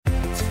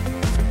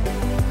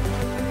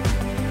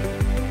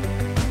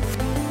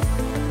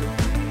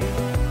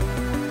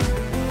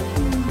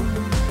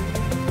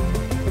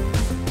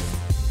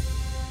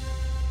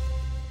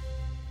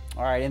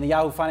right, in the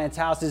Yahoo Finance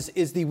house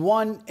is the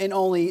one and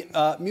only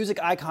music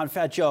icon,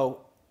 Fat Joe.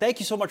 Thank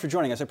you so much for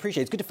joining us. I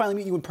appreciate it. It's good to finally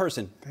meet you in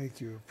person.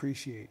 Thank you.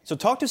 Appreciate it. So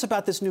talk to us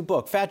about this new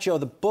book, Fat Joe,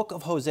 The Book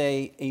of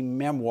Jose, a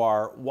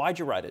memoir. Why'd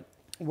you write it?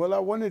 Well, I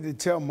wanted to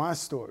tell my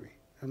story.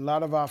 A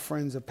lot of our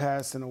friends are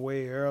passing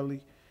away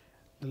early.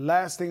 The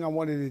last thing I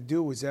wanted to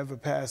do was ever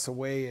pass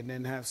away and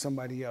then have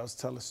somebody else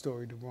tell a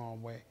story the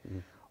wrong way. Mm-hmm.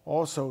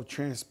 Also,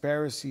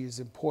 transparency is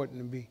important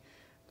to me.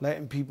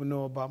 Letting people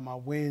know about my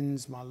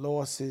wins, my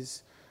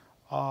losses,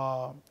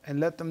 and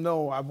let them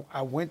know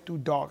I went through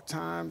dark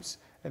times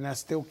and I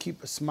still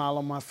keep a smile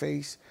on my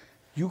face.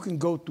 You can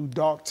go through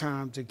dark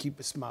times and keep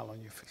a smile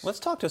on your face. Let's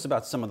talk to us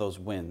about some of those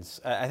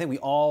wins. I think we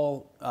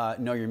all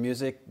know your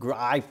music.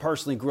 I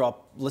personally grew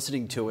up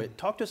listening to it.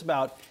 Talk to us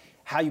about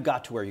how you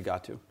got to where you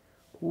got to.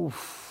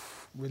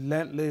 Oof,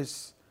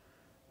 relentless,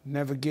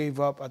 never gave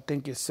up. I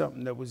think it's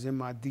something that was in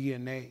my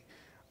DNA.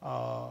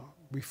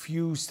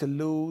 Refused to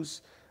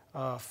lose,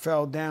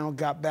 fell down,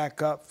 got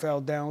back up,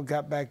 fell down,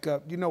 got back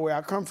up. You know where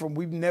I come from,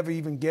 we never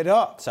even get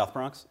up. South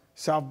Bronx?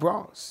 South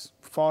Bronx,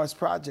 Forest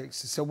Projects.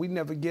 So we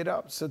never get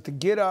up. So to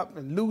get up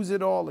and lose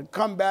it all and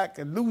come back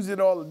and lose it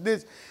all and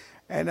this,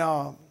 and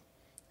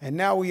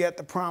now we at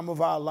the prime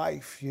of our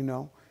life, you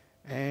know.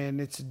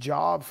 And it's a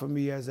job for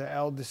me as an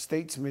elder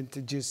statesman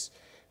to just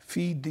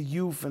feed the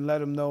youth and let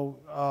them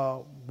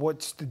know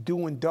what's the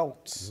do and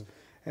don'ts.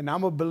 Mm-hmm. And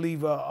I'm a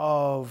believer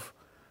of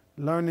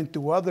learning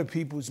through other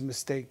people's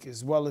mistake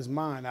as well as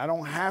mine. I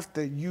don't have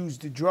to use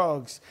the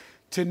drugs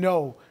to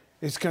know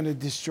it's going to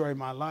destroy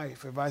my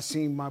life. If I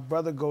seen my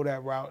brother go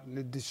that route and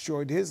it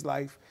destroyed his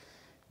life,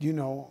 you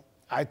know,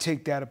 I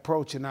take that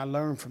approach and I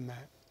learn from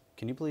that.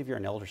 Can you believe you're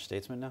an elder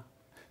statesman now?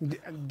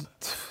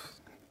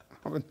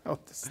 I'm an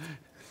elder statesman.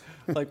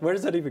 Like, where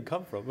does that even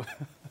come from?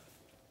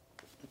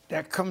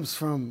 That comes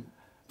from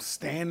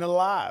staying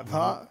alive,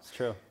 huh? It's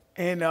true.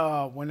 And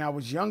when I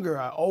was younger,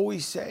 I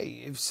always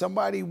say, if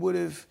somebody would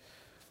have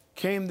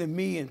came to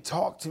me and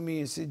talked to me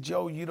and said,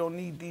 Joe, you don't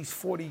need these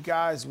 40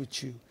 guys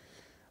with you.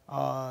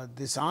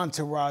 This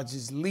entourage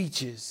is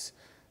leeches.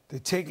 They're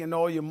taking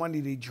all your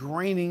money. They're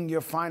draining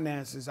your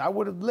finances. I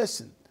would have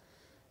listened,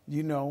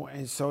 you know.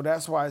 And so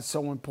that's why it's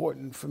so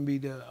important for me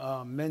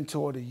to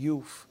mentor the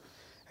youth.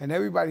 And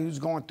everybody who's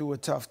going through a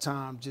tough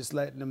time, just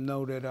letting them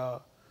know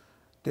that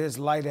there's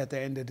light at the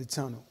end of the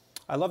tunnel.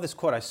 I love this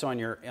quote I saw on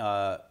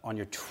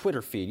your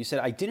Twitter feed. You said,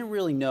 I didn't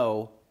really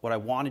know what I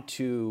wanted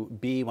to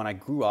be when I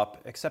grew up,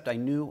 except I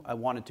knew I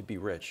wanted to be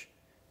rich.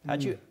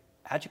 How'd you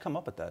come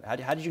up with that?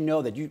 How did you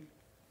know that you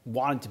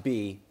wanted to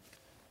be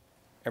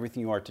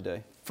everything you are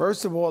today?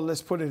 First of all,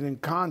 let's put it in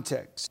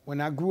context.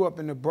 When I grew up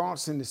in the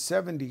Bronx in the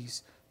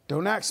 70s,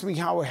 don't ask me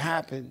how it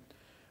happened,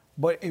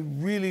 but it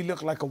really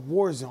looked like a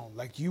war zone,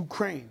 like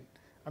Ukraine.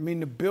 I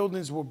mean, the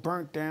buildings were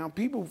burnt down.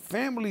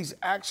 Families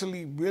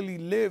actually really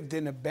lived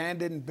in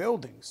abandoned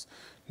buildings.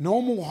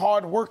 Normal,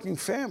 hard-working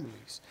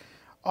families.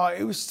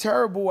 It was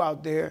terrible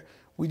out there.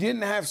 We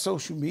didn't have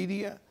social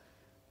media.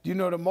 You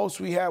know, the most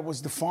we had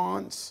was the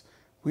Fonz.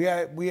 We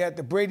had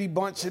the Brady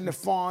Bunch and the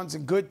Fonz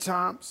and Good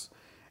Times.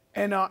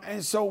 And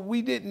so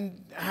we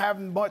didn't have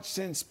much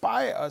to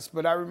inspire us.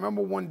 But I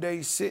remember one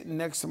day sitting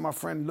next to my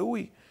friend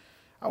Louis.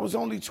 I was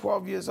only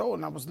 12 years old,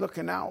 and I was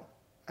looking out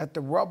at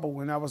the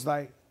rubble, and I was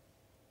like,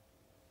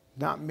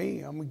 not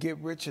me. I'm going to get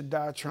rich or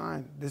die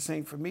trying. This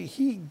ain't for me.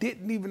 He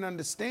didn't even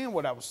understand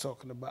what I was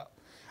talking about.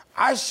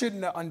 I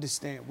shouldn't have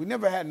understand. We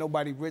never had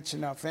nobody rich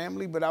in our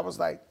family, but I was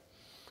like,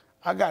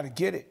 I got to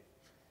get it.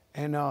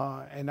 And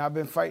I've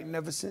been fighting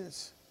ever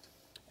since.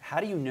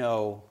 How'd you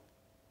know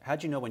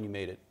when you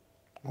made it?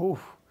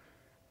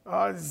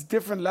 There's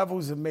different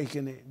levels of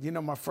making it. You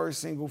know, my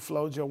first single,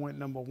 Flojo, went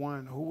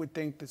 #1. Who would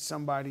think that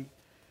somebody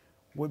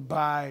would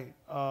buy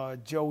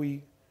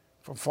Joey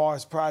from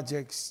Forest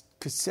Projects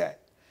cassette?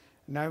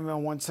 And I remember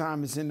one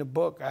time, it's in the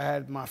book, I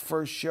had my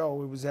first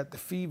show. It was at the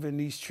Fever in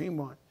East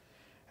Tremont.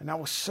 And I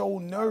was so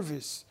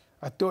nervous.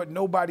 I thought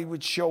nobody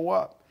would show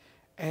up.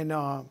 And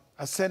I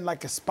sent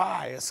like a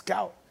spy, a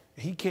scout.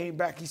 He came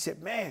back, he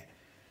said, man,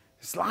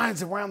 there's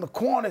lines around the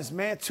corners,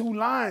 man, 2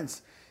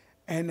 lines.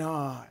 And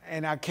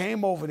I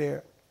came over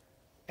there,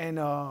 and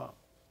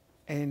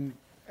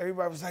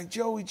everybody was like,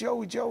 Joey,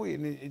 Joey, Joey.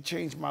 And it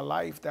changed my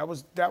life. That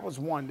was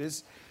one.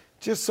 There's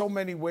just so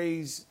many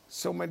ways,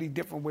 so many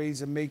different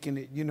ways of making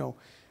it. You know,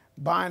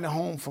 buying a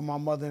home for my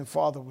mother and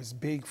father was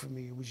big for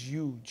me. It was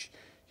huge.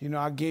 You know,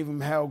 I gave them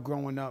hell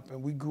growing up,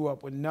 and we grew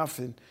up with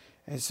nothing.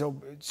 And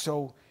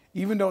so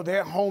even though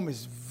their home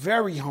is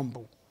very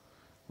humble,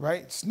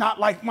 right? It's not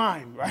like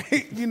mine,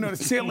 right? You know, the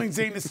ceilings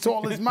ain't as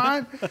tall as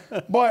mine.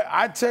 But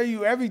I tell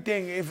you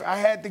everything, if I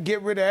had to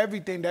get rid of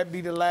everything, that'd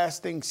be the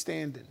last thing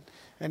standing.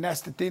 And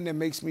that's the thing that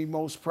makes me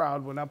most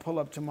proud when I pull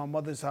up to my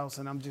mother's house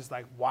and I'm just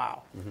like,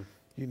 wow. Mm-hmm.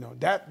 You know,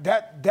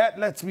 that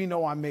lets me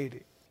know I made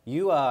it.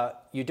 You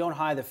don't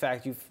hide the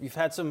fact you've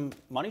had some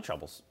money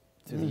troubles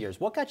through the years.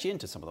 What got you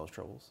into some of those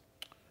troubles?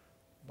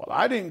 Well,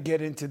 I didn't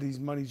get into these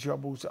money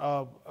troubles.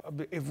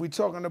 If we're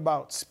talking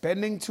about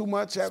spending too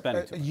much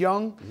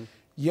young, mm-hmm.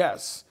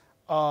 Yes.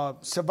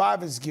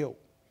 Survivor's guilt.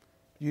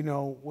 You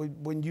know,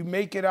 when you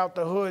make it out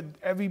the hood,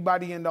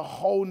 everybody in the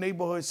whole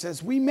neighborhood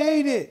says, we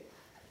made it.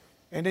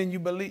 And then you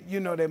believe, you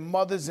know, their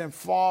mothers and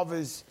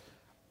fathers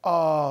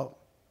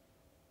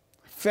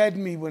fed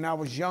me when I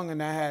was young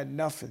and I had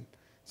nothing.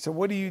 So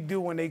what do you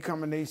do when they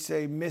come and they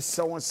say, Miss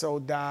So-and-so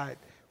died,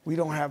 we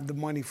don't have the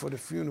money for the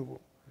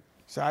funeral?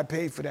 So I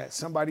paid for that.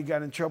 Somebody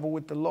got in trouble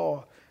with the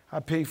law,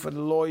 I paid for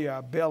the lawyer, I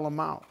bail them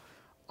out.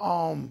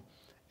 And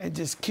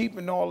just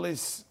keeping all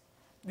this,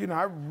 you know,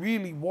 I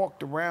really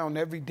walked around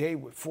every day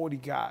with 40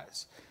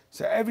 guys.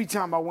 So every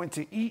time I went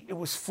to eat, it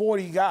was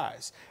 40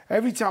 guys.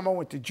 Every time I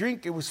went to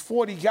drink, it was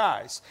 40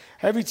 guys.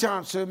 Every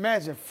time, so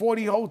imagine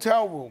 40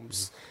 hotel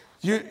rooms.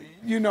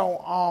 You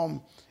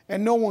know,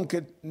 and no one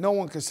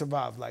could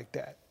survive like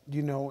that,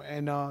 you know.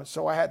 And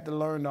so I had to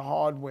learn the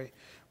hard way.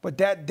 But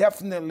that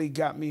definitely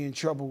got me in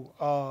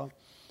trouble,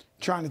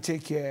 trying to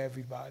take care of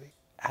everybody.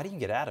 How do you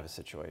get out of a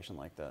situation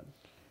like that?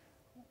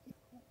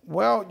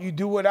 Well, you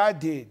do what I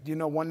did. You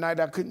know, one night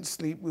I couldn't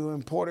sleep. We were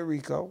in Puerto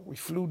Rico. We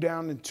flew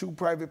down in 2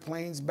 private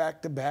planes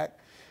back to back,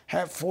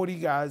 had 40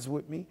 guys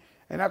with me,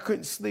 and I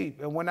couldn't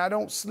sleep. And when I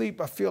don't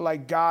sleep, I feel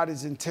like God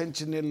is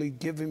intentionally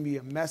giving me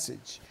a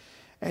message.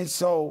 And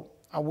so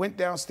I went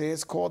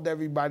downstairs, called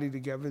everybody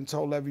together, and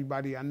told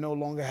everybody I no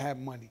longer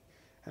had money.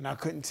 And I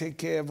couldn't take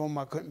care of them.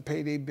 I couldn't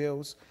pay their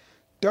bills.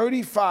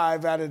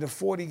 35 out of the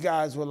 40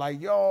 guys were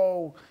like,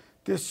 yo,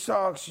 this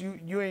sucks.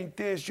 You ain't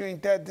this, you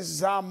ain't that. This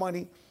is our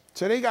money.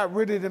 So they got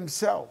rid of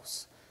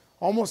themselves.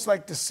 Almost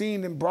like the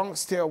scene in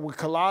Bronx Tale with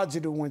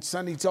Collagida when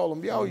Sonny told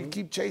him, yo, you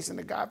keep chasing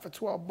the guy for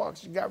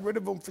 $12. You got rid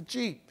of him for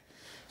cheap.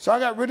 So I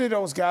got rid of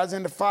those guys,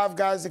 and the 5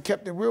 guys that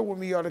kept it real with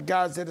me are the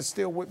guys that are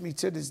still with me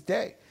to this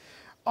day.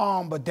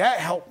 But that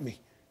helped me.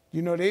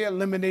 You know, they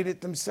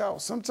eliminated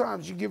themselves.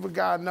 Sometimes you give a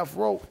guy enough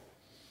rope,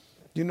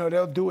 you know,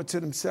 they'll do it to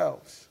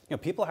themselves. You know,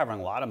 people are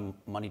having a lot of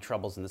money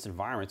troubles in this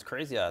environment. It's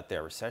crazy out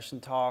there. Recession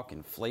talk,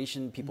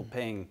 inflation, people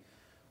paying,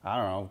 I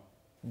don't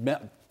know,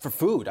 for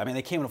food. I mean,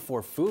 they can't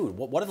afford food.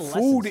 What are the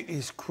lessons? Food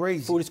is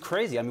crazy. Food is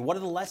crazy. I mean, what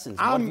are the lessons?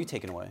 What have you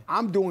taken away?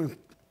 I'm doing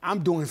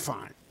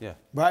fine. Yeah.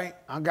 Right?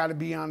 I got to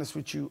be honest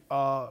with you.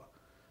 I'm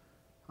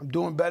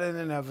doing better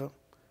than ever.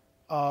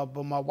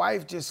 But my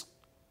wife just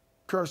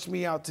cursed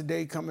me out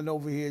today coming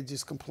over here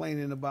just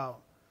complaining about,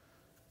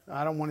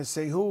 I don't want to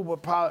say who,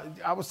 but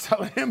I was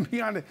telling him,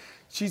 be honest,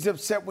 she's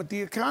upset with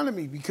the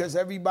economy because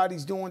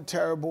everybody's doing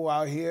terrible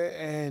out here.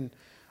 And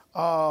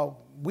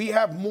we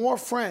have more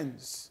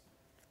friends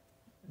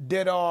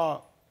that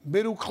are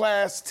middle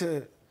class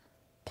to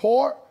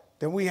poor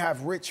than we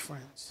have rich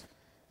friends.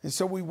 And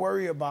so we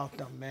worry about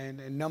them, man,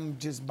 and them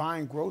just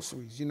buying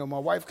groceries. You know, my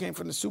wife came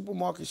from the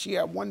supermarket. She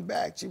had 1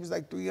 bag. She was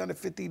like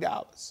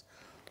 $350.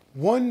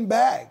 1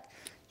 bag.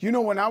 You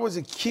know, when I was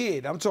a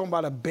kid, I'm talking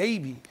about a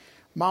baby,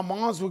 my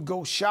moms would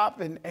go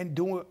shopping and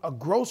do a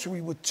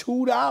grocery with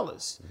 $2.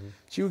 Mm-hmm.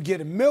 She would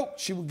get a milk,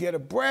 she would get a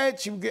bread,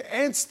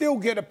 and still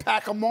get a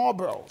pack of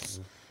Marlboros.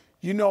 Mm-hmm.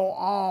 You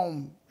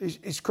know,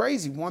 it's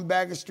crazy. 1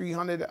 bag is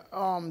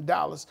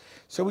 $300.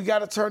 So we got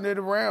to turn it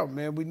around,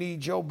 man. We need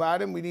Joe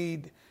Biden.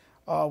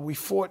 We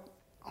fought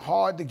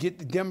hard to get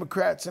the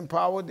Democrats in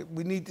power.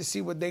 We need to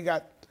see what they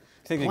got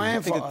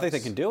planned for us. Think they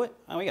can do it?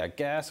 Oh, we got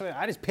gas.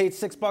 I just paid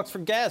 $6 for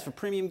gas, for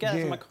premium gas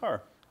in my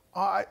car.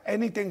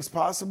 Anything's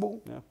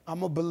possible. Yeah.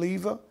 I'm a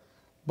believer.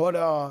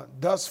 But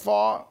thus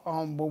far,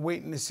 we're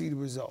waiting to see the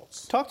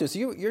results. Talk to us.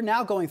 You're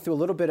now going through a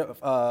little bit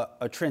of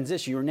a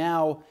transition. You're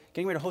now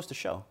getting ready to host a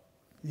show.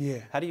 Yeah.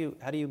 How do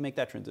you make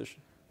that transition?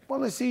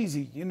 Well, it's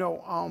easy. You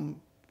know,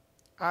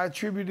 I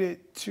attribute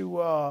it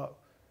to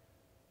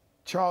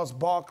Charles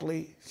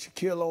Barkley,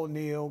 Shaquille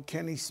O'Neal,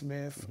 Kenny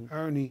Smith,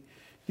 Ernie.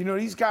 You know,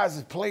 these guys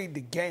have played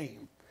the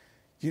game.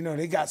 You know,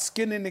 they got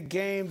skin in the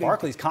game.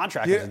 Barkley's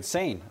contract is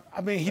insane. I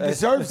mean, he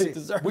deserves it.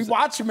 We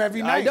watch him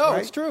every night. I know,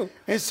 right? It's true.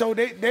 And so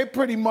they're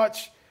pretty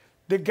much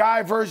the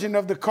guy version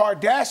of the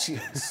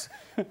Kardashians.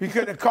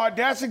 Because the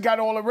Kardashians got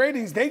all the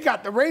ratings. They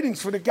got the ratings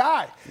for the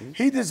guy.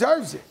 He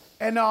deserves it.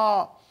 And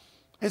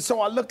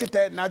so I look at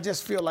that and I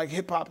just feel like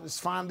hip-hop is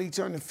finally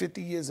turning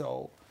 50 years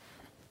old.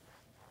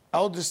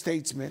 Elder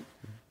statesmen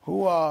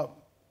who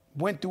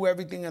went through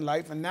everything in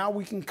life, and now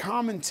we can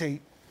commentate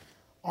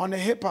on the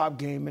hip-hop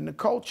game and the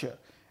culture.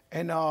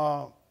 And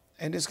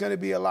it's going to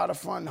be a lot of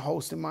fun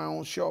hosting my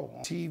own show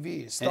on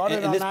TV. It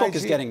started on this book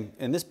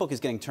IG. This book is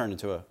getting turned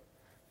into a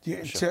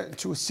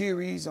to a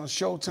series on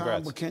Showtime.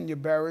 Congrats. With Kenya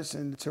Barris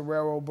and the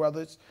Terrero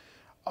brothers.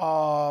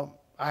 I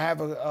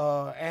have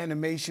a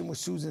animation with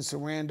Susan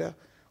Sarandon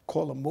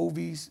called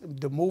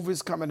The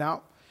Movies coming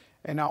out.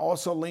 And I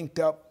also linked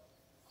up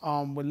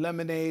with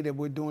Lemonade, and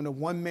we're doing a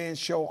one-man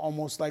show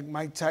almost like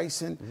Mike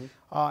Tyson.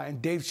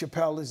 And Dave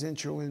Chappelle is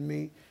introing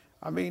me.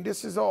 I mean,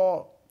 this is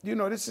all, you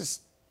know, this is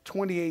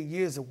 28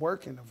 years of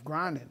working, of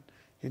grinding,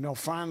 you know,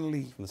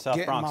 finally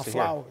getting my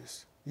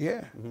flowers.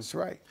 Yeah, that's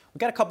right. We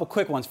got a couple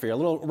quick ones for you, a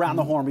little around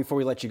the horn before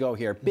we let you go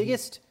here.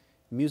 Biggest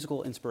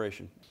musical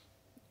inspiration?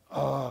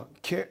 I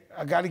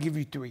got to give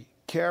you 3.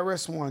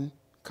 KRS-One,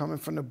 coming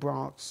from the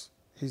Bronx,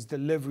 his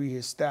delivery,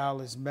 his style,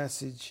 his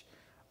message.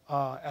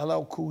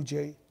 LL Cool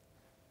J,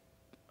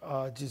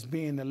 just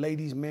being a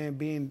ladies'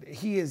 man.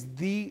 He is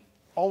the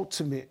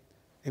ultimate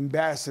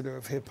ambassador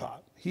of hip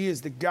hop. He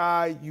is the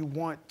guy you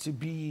want to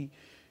be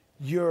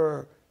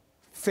your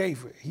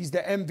favorite. He's the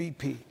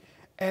MVP.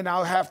 And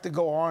I'll have to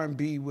go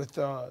R&B with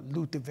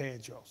Luther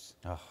Vandross.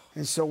 Oh.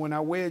 And so when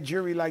I wear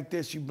jewelry like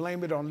this, you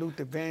blame it on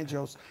Luther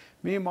Vandross.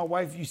 Me and my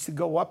wife used to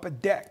go up a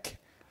deck.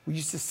 We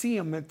used to see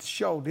him at the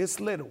show this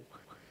little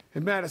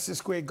in Madison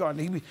Square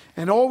Garden.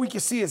 And all we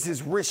could see is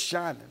his wrist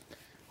shining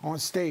on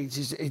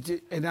stage.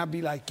 And I'd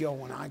be like, yo,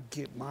 when I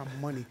get my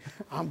money,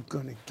 I'm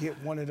going to get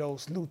one of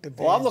those Luther Vandross.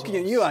 Well, I'm looking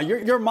at you.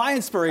 You're my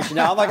inspiration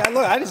now. I'm like,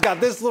 look, I just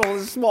got this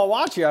small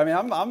watch here. I mean,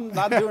 I'm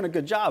not doing a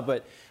good job,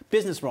 but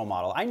business role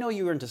model. I know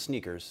you were into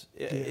sneakers.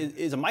 Yeah.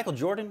 Is a Michael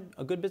Jordan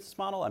a good business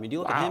model? I mean, do you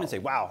look at him and say,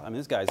 wow, I mean,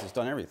 this guy's just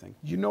done everything?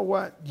 You know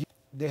what?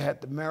 They had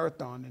the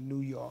marathon in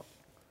New York,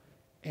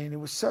 and it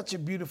was such a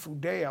beautiful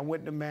day. I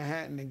went to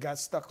Manhattan and got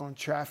stuck on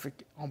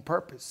traffic on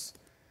purpose.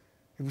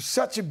 It was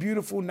such a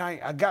beautiful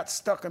night. I got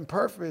stuck on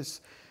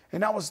purpose,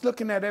 and I was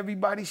looking at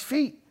everybody's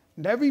feet,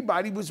 and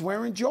everybody was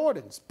wearing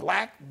Jordans,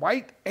 black,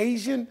 white,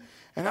 Asian,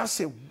 and I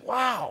said,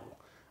 wow.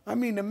 I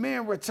mean, the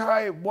man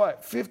retired,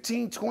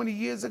 15, 20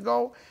 years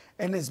ago,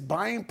 and his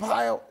buying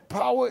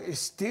power is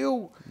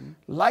still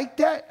like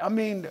that? I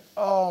mean,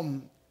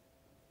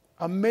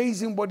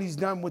 amazing what he's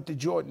done with the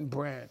Jordan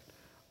brand.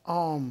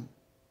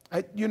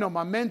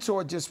 My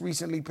mentor just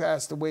recently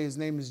passed away. His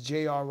name is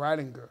J.R.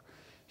 Ridinger.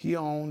 He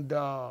owned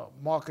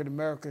Market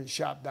America and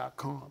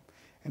Shop.com.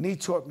 And he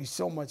taught me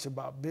so much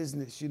about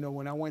business. You know,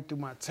 when I went through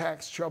my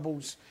tax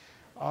troubles,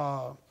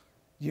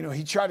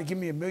 he tried to give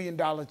me $1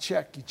 million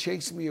check. He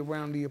chased me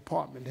around the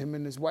apartment, him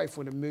and his wife,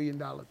 with $1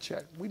 million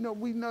check. We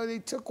know they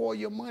took all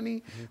your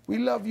money. Mm-hmm. We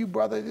love you,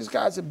 brother. This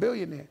guy's a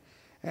billionaire.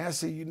 And I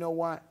said, you know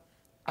what?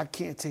 I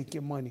can't take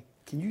your money.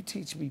 Can you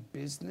teach me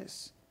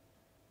business?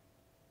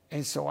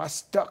 And so I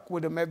stuck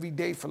with him every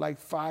day for like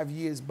 5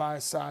 years by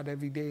his side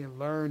every day and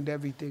learned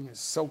everything and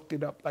soaked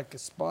it up like a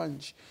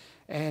sponge.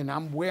 And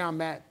I'm where I'm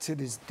at to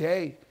this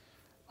day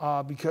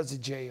because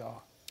of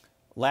JR.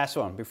 Last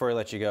one before I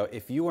let you go.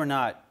 If you were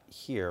not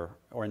here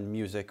or in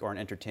music or in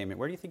entertainment,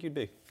 where do you think you'd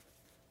be?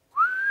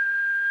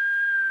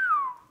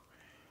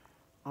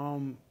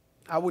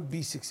 I would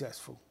be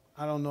successful.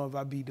 I don't know if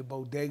I'd be the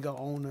bodega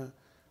owner.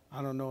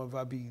 I don't know if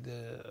I'd be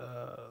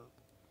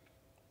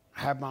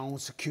have my own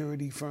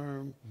security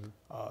firm,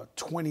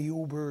 20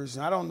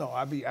 Ubers. I don't know.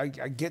 I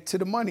get to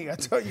the money. I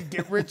tell you,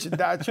 get rich and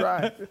die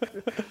trying.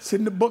 It's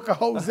in the book of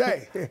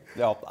Jose.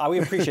 No, we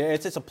appreciate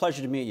it. It's a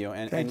pleasure to meet you.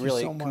 And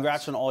really, so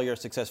congrats on all your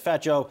success.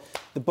 Fat Joe,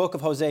 the book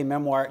of Jose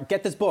memoir.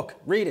 Get this book,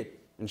 read it,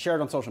 and share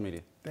it on social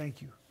media.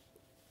 Thank you.